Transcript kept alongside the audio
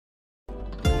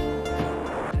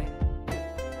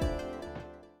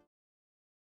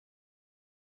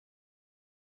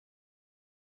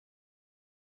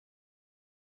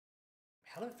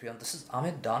Hello everyone, this is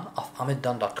Ahmed Dunn of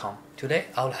ahmeddunn.com. Today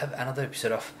I'll have another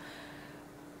episode of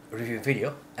review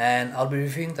video and I'll be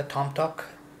reviewing the tomtoc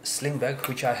sling bag,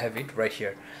 which I have it right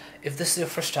here. If this is your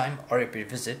first time or a repeat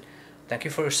visit, thank you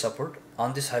for your support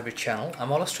on this hybrid channel.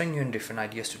 I'm always trying new and different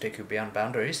ideas to take you beyond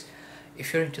boundaries.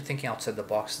 If you're into thinking outside the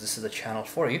box, this is the channel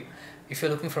for you. If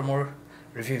you're looking for more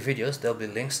review videos, there'll be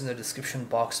links in the description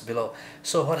box below.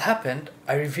 So what happened,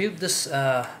 I reviewed this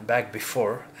bag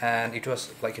before and it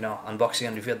was like, unboxing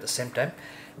and review at the same time,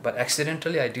 but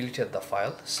accidentally I deleted the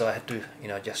file, so I had to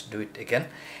just do it again.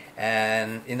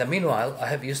 And in the meanwhile, I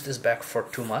have used this bag for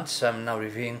 2 months, so I'm now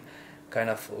reviewing kind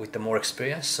of with the more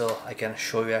experience, so I can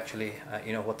show you actually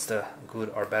what's the good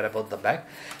or bad about the bag.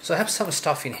 So I have some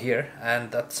stuff in here, and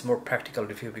that's more practical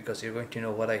review because you're going to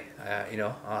know what I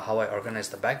how I organize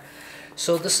the bag.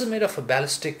 So this is made of a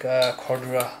Ballistic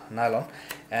Cordura nylon,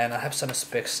 and I have some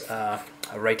specs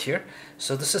right here.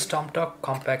 So this is tomtoc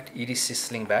Compact EDC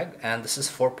Sling Bag, and this is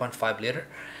 4.5 liter.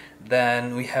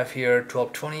 Then we have here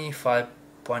 1220,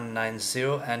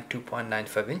 5.90 and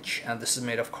 2.95 inch, and this is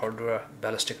made of Cordura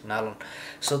Ballistic nylon.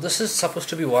 So this is supposed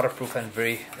to be waterproof and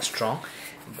very strong,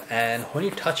 and when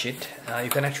you touch it you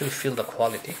can actually feel the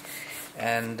quality,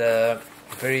 and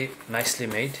very nicely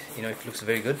made. It looks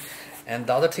very good. And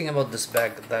the other thing about this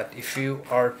bag, that if you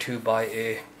are to buy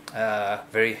a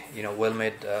very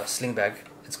well-made sling bag,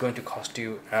 it's going to cost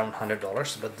you around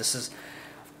 $100, but this is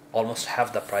almost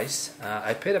half the price.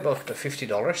 I paid about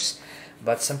 $50,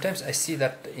 but sometimes I see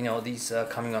that these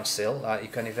coming on sale. You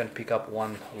can even pick up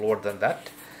one lower than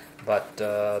that, but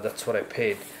that's what I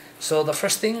paid. So the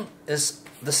first thing is,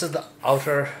 this is the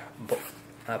outer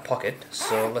pocket.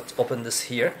 So let's open this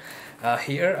here.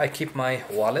 Here I keep my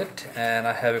wallet, and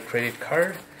I have a credit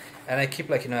card, and I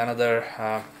keep another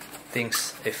a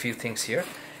few things here,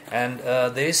 and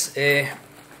there is a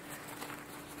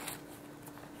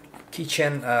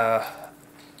keychain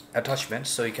attachment,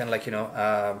 so you can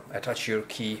attach your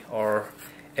key or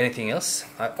anything else,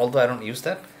 although I don't use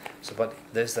that, so but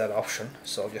there's that option.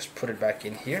 So I'll just put it back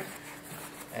in here,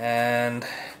 and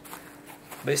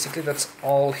basically that's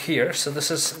all here. So this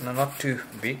is not too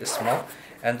big, it's small,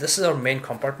 and this is our main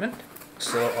compartment.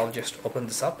 So I'll just open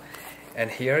this up,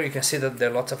 and here you can see that there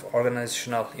are lots of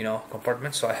organizational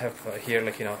compartments. So I have here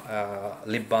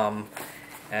lip balm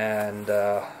and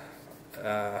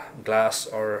glass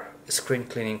or screen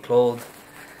cleaning cloth,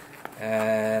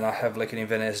 and I have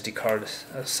even SD card,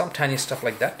 some tiny stuff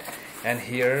like that. And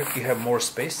here you have more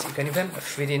space. You can even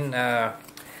fit in a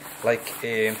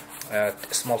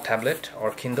small tablet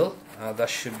or Kindle. That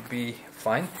should be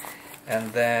fine.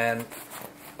 And then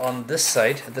on this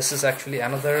side, this is actually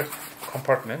another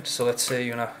compartment. So let's say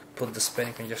you put this pen,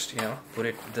 you can just put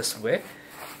it this way,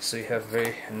 so you have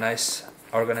very nice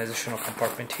organizational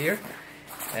compartment here.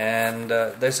 And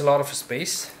there's a lot of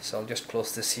space, so I'll just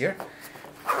close this here.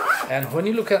 And when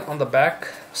you look at on the back,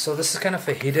 so this is kind of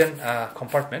a hidden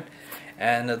compartment,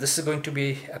 and this is going to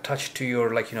be attached to your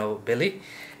belly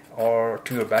or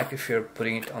to your back if you're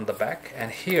putting it on the back. And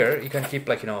here you can keep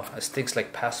things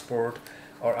like passport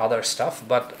or other stuff,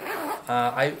 but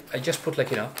I just put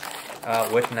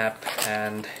wet nap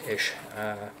and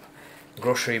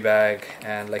grocery bag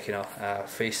and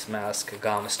face mask,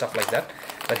 gum, stuff like that.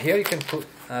 But here you can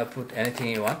put anything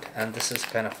you want, and this is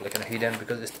kind of hidden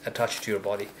because it's attached to your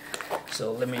body.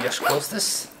 So let me just close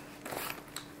this.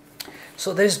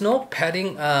 So there is no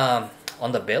padding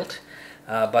on the belt,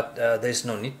 but there is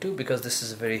no need to, because this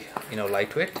is very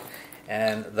lightweight.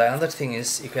 And the other thing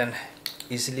is, you can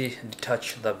easily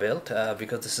detach the belt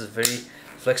because this is very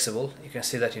flexible. You can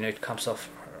see that it comes off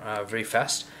very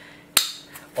fast.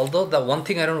 Although the one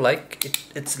thing I don't like,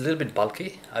 it's a little bit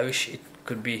bulky. I wish it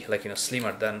could be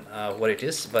slimmer than what it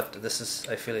is, but this is,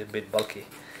 I feel, a bit bulky,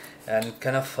 and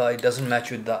kind of it doesn't match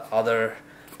with the other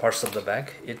parts of the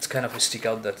bag. It's kind of stick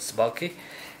out that it's bulky.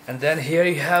 And then here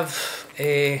you have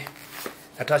a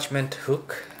attachment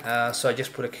hook, so I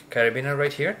just put a carabiner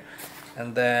right here,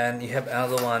 and then you have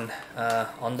another one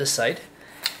on this side.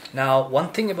 Now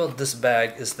one thing about this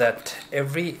bag is that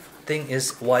everything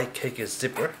is YKK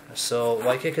zipper. So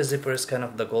YKK zipper is kind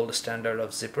of the gold standard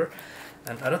of zipper,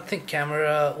 and I don't think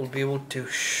camera will be able to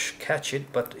catch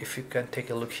it, but if you can take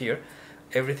a look here,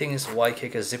 everything is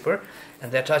YKK zipper,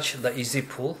 and they attach the easy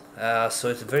pull, so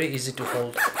it's very easy to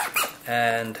hold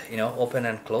and open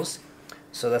and close.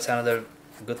 So that's another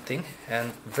good thing,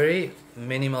 and very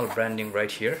minimal branding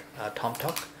right here,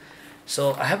 tomtoc.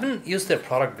 So I haven't used their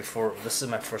product before. This is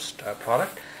my first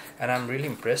product, and I'm really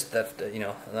impressed that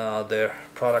their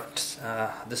product,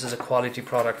 this is a quality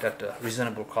product at a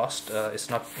reasonable cost. It's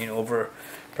not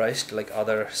overpriced like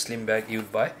other slim bag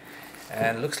you'd buy.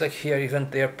 And looks like here even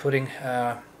they are putting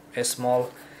a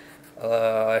small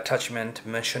attachment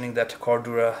mentioning that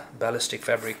Cordura ballistic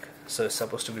fabric, so it's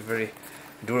supposed to be very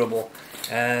durable.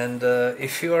 And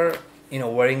if you are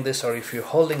wearing this, or if you're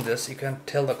holding this, you can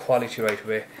tell the quality right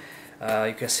away.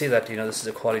 You can see that this is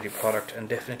a quality product, and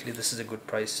definitely this is a good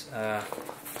price,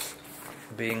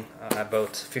 being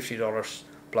about $50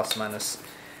 plus minus.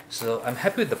 So I'm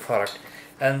happy with the product.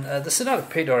 And this is not a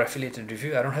paid or affiliated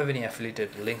review. I don't have any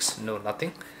affiliated links, no,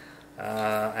 nothing.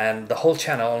 And the whole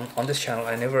channel, on this channel,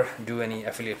 I never do any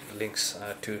affiliate links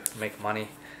to make money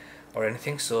or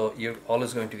anything. So you're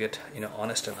always going to get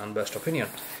honest and unbiased opinion.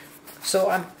 So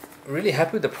I'm really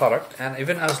happy with the product. And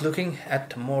even I was looking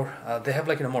at more, they have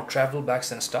like more travel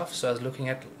bags and stuff. So I was looking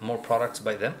at more products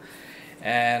by them,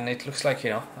 and it looks like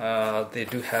they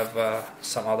do have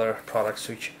some other products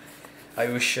which I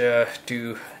wish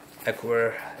to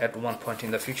acquire at one point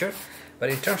in the future. But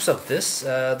in terms of this,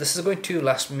 this is going to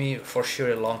last me for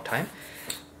sure a long time.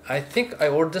 I think I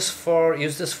ordered this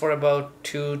used this for about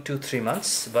 2 to 3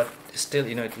 months, but still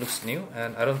it looks new,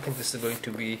 and I don't think this is going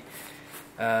to be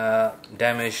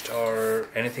damaged or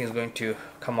anything is going to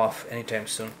come off anytime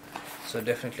soon. So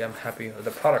definitely I'm happy with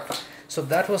the product. So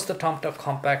that was the tomtoc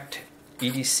Compact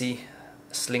EDC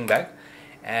Sling Bag,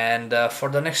 and for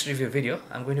the next review video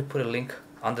I'm going to put a link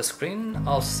on the screen.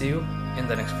 I'll see you in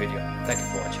the next video. Thank you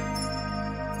for watching.